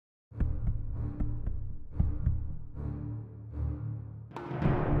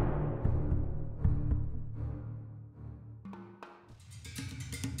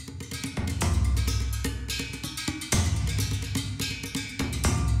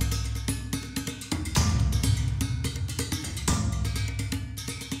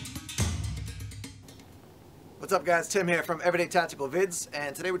What's up guys, Tim here from Everyday Tactical Vids,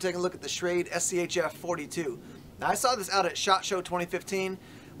 and today we're taking a look at the Schrade SCHF42. Now I saw this out at SCHOT Show 2015,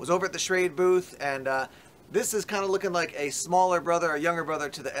 was over at the Schrade booth, and this is kind of looking like a smaller brother, a younger brother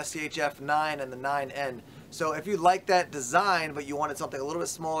to the SCHF9 and the 9N. So if you like that design, but you wanted something a little bit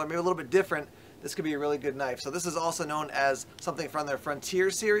smaller, maybe a little bit different, this could be a really good knife. So this is also known as something from their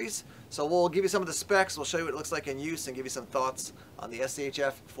Frontier series. So we'll give you some of the specs, we'll show you what it looks like in use, and give you some thoughts on the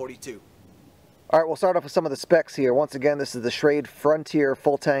SCHF42. Alright, we'll start off with some of the specs here. Once again, this is the Schrade Frontier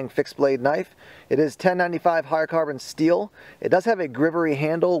full tang fixed blade knife. It is 1095 high carbon steel. It does have a grivory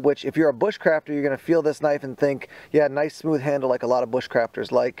handle, which if you're a bushcrafter, you're going to feel this knife and think, yeah, nice smooth handle like a lot of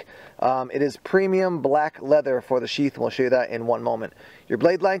bushcrafters like. It is premium black leather for the sheath, and we'll show you that in one moment. Your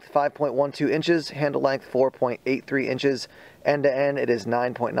blade length, 5.12 inches, handle length, 4.83 inches, end to end, it is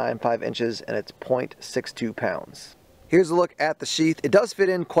 9.95 inches, and it's 0.62 pounds. Here's a look at the sheath. It does fit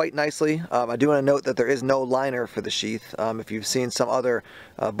in quite nicely. I do want to note that there is no liner for the sheath. If you've seen some other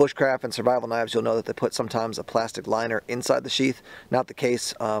bushcraft and survival knives, you'll know that they put sometimes a plastic liner inside the sheath. Not the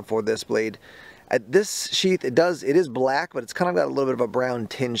case for this blade. This sheath, it is black, but it's kind of got a little bit of a brown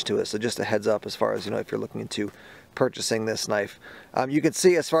tinge to it. So just a heads up as far as, if you're looking into purchasing this knife. You can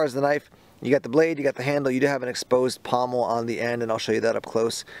see as far as the knife, you got the blade, you got the handle, you do have an exposed pommel on the end, and I'll show you that up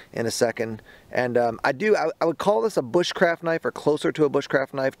close in a second. And I would call this a bushcraft knife, or closer to a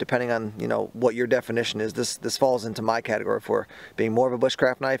bushcraft knife, depending on what your definition is. This falls into my category for being more of a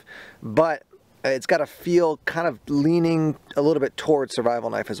bushcraft knife, but it's got a feel kind of leaning a little bit towards survival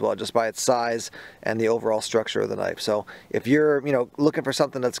knife as well, just by its size and the overall structure of the knife. So if you're looking for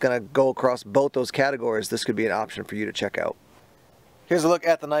something that's going to go across both those categories, this could be an option for you to check out. Here's a look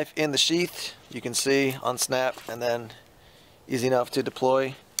at the knife in the sheath. You can see on snap, and then easy enough to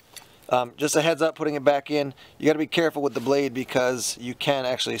deploy. Just a heads up, putting it back in, you got to be careful with the blade because you can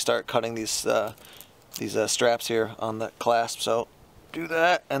actually start cutting these straps here on the clasp. So do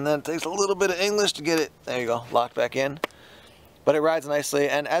that, and then it takes a little bit of English to get it, there you go, locked back in. But it rides nicely,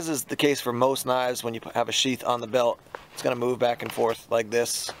 and as is the case for most knives, when you have a sheath on the belt, it's going to move back and forth like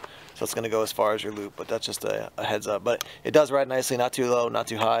this. So it's going to go as far as your loop, but that's just a heads up. But it does ride nicely, not too low, not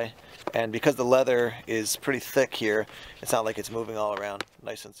too high. And because the leather is pretty thick here, it's not like it's moving all around.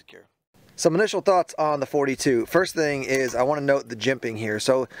 Nice and secure. Some initial thoughts on the 42. First thing is I want to note the jimping here.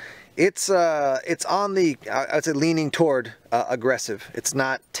 So it's on the, I would say, leaning toward aggressive. It's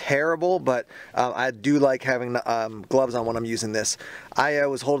not terrible, but I do like having gloves on when I'm using this. I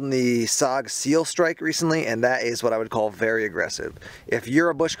was holding the SOG Seal Strike recently, and that is what I would call very aggressive. If you're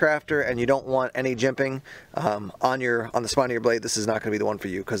a bushcrafter and you don't want any jimping on the spine of your blade, this is not going to be the one for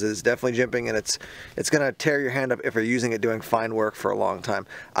you, because it's definitely jimping, and it's going to tear your hand up if you're using it doing fine work for a long time.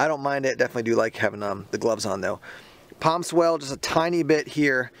 I don't mind it. Definitely do like having the gloves on though. Palm swell just a tiny bit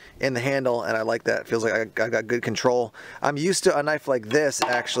here in the handle, and I like that. It feels like I got good control. I'm used to a knife like this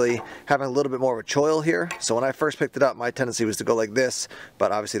actually having a little bit more of a choil here, so when I first picked it up, my tendency was to go like this,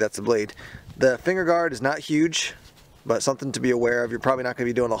 but obviously that's the blade. The finger guard is not huge, but something to be aware of. You're probably not going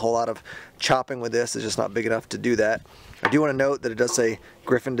to be doing a whole lot of chopping with this. It's just not big enough to do that. I do want to note that it does say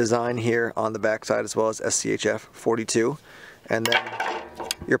Griffin design here on the back side, as well as SCHF42, and then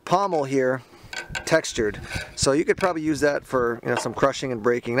your pommel here textured, so you could probably use that for some crushing and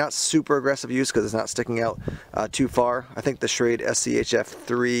breaking. Not super aggressive use because it's not sticking out too far. I think the Schrade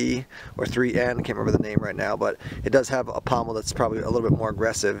SCHF3 or 3N, I can't remember the name right now, but it does have a pommel that's probably a little bit more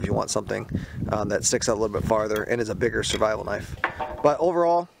aggressive if you want something that sticks out a little bit farther and is a bigger survival knife. But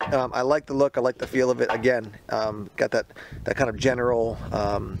overall, I like the look, I like the feel of it. Again, got that kind of general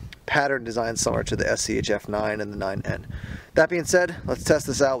pattern design similar to the SCHF9 and the 9N. That being said, let's test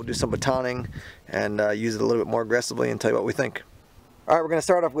this out. We'll do some batoning and use it a little bit more aggressively and tell you what we think. Alright, we're going to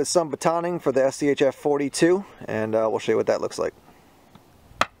start off with some batoning for the SCHF42, and we'll show you what that looks like.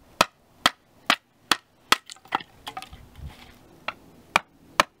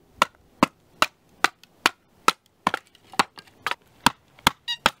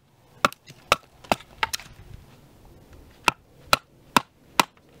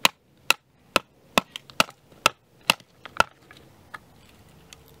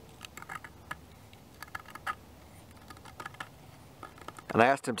 And I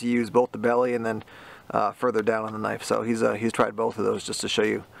asked him to use both the belly and then further down on the knife, so he's tried both of those just to show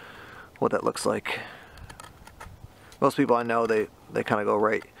you what that looks like. Most people I know, they kind of go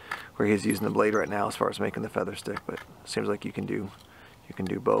right where he's using the blade right now as far as making the feather stick, but it seems like you can do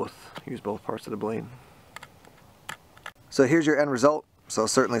both, use both parts of the blade. So here's your end result. So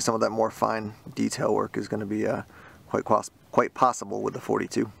certainly some of that more fine detail work is going to be quite possible with the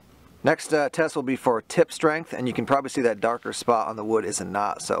 42. Next test will be for tip strength, and you can probably see that darker spot on the wood is a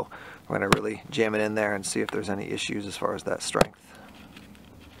knot, so we're going to really jam it in there and see if there's any issues as far as that strength.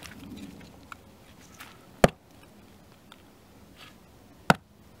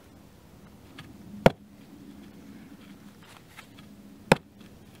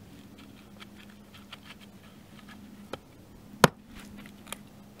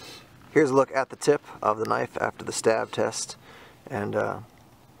 Here's a look at the tip of the knife after the stab test, and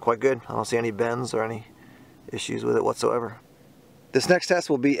quite good. I don't see any bends or any issues with it whatsoever. This next test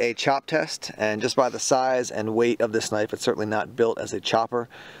will be a chop test, and just by the size and weight of this knife, it's certainly not built as a chopper.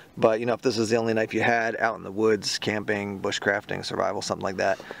 But you know, if this was the only knife you had out in the woods, camping, bushcrafting, survival, something like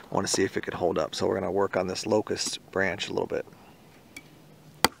that, I want to see if it could hold up. So we're going to work on this locust branch a little bit.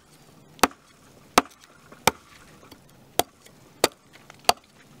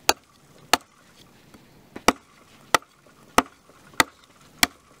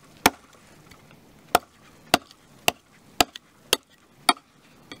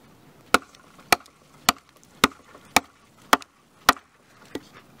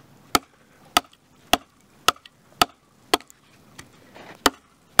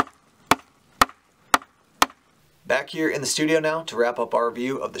 Back here in the studio now to wrap up our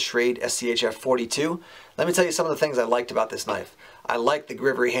review of the Schrade SCHF42. Let me tell you some of the things I liked about this knife. I like the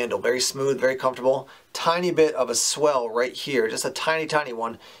grivory handle, very smooth, very comfortable. Tiny bit of a swell right here, just a tiny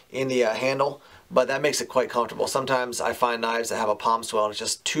one in the handle, but that makes it quite comfortable. Sometimes I find knives that have a palm swell and it's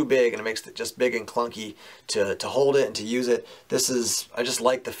just too big and it makes it just big and clunky to hold it and to use it. I just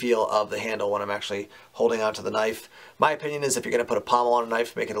like the feel of the handle when I'm actually holding onto the knife. My opinion is if you're going to put a pommel on a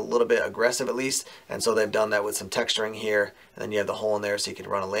knife, make it a little bit aggressive at least, and so they've done that with some texturing here, and then you have the hole in there so you can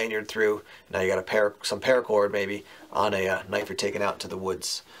run a lanyard through. Now you got some paracord maybe on a knife you're taking out to the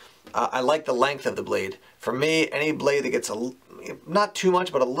woods. I like the length of the blade. For me, any blade that gets not too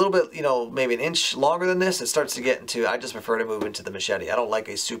much, but a little bit, you know, maybe an inch longer than this, it starts to get into, I just prefer to move into the machete. I don't like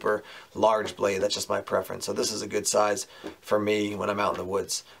a super large blade. That's just my preference. So this is a good size for me when I'm out in the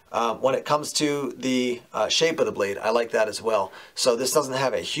woods. When it comes to the shape of the blade, I like that as well. So this doesn't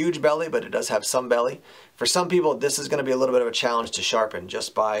have a huge belly, but it does have some belly. For some people, this is going to be a little bit of a challenge to sharpen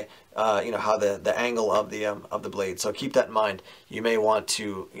just by you know, how the angle of the blade. So keep that in mind. You may want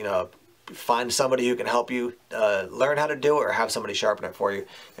to, you know, find somebody who can help you learn how to do it, or have somebody sharpen it for you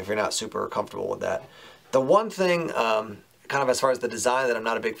if you're not super comfortable with that. The one thing, kind of as far as the design, that I'm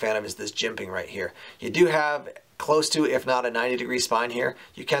not a big fan of is this jimping right here. You do have close to, if not a 90-degree spine here.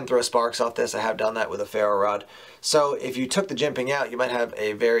 You can throw sparks off this. I have done that with a ferro rod. So if you took the jimping out, you might have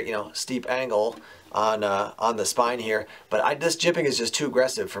a very, you know, steep angle on the spine here. But this jimping is just too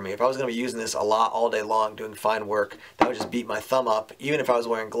aggressive for me. If I was going to be using this a lot all day long doing fine work, that would just beat my thumb up. Even if I was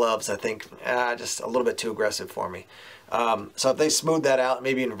wearing gloves, I think just a little bit too aggressive for me. So if they smoothed that out,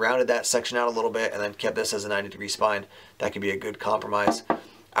 maybe even rounded that section out a little bit, and then kept this as a 90-degree spine, that could be a good compromise.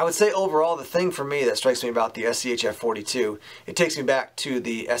 I would say overall, the thing for me that strikes me about the SCHF42, it takes me back to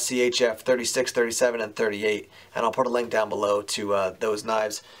the SCHF36, 37, and 38, and I'll put a link down below to those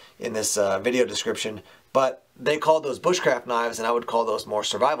knives in this video description. But they called those bushcraft knives, and I would call those more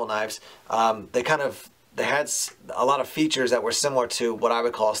survival knives. They had a lot of features that were similar to what I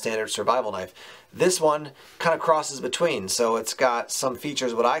would call a standard survival knife. This one kind of crosses between, so it's got some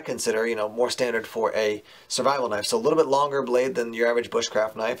features what I consider, you know, more standard for a survival knife. So a little bit longer blade than your average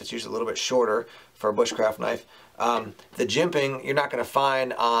bushcraft knife. It's usually a little bit shorter for a bushcraft knife. The jimping you're not going to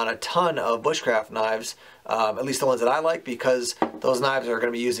find on a ton of bushcraft knives, at least the ones that I like, because those knives are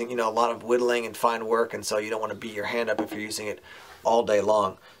going to be using, you know, a lot of whittling and fine work, and so you don't want to beat your hand up if you're using it all day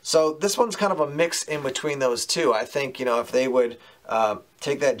long. So this one's kind of a mix in between those two. I think, you know, if they would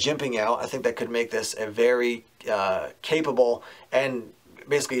take that jimping out, I think that could make this a very capable, and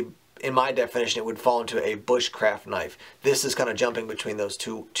basically, in my definition, it would fall into a bushcraft knife. This is kind of jumping between those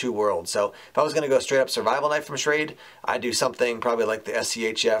two worlds. So if I was going to go straight up survival knife from Schrade, I'd do something probably like the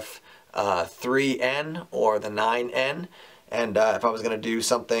SCHF 3N or the 9N. And if I was going to do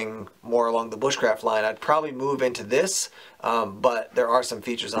something more along the bushcraft line, I'd probably move into this, but there are some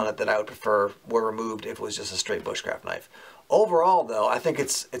features on it that I would prefer were removed if it was just a straight bushcraft knife. Overall, though, I think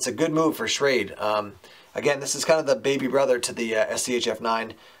it's a good move for Schrade. Again, this is kind of the baby brother to the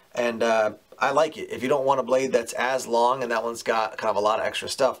SCHF9, and I like it. If you don't want a blade that's as long, and that one's got kind of a lot of extra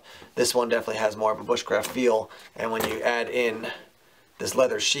stuff, this one definitely has more of a bushcraft feel, and when you add in this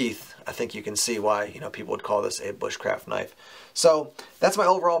leather sheath, I think you can see why, you know, people would call this a bushcraft knife. So that's my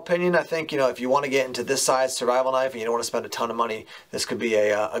overall opinion. I think, you know, if you want to get into this size survival knife and you don't want to spend a ton of money, this could be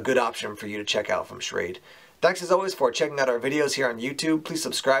a good option for you to check out from Schrade. Thanks as always for checking out our videos here on YouTube. Please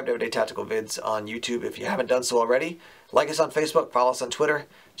subscribe to Everyday Tactical Vids on YouTube if you haven't done so already. Like us on Facebook, follow us on Twitter,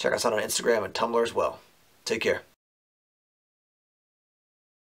 check us out on Instagram and Tumblr as well. Take care.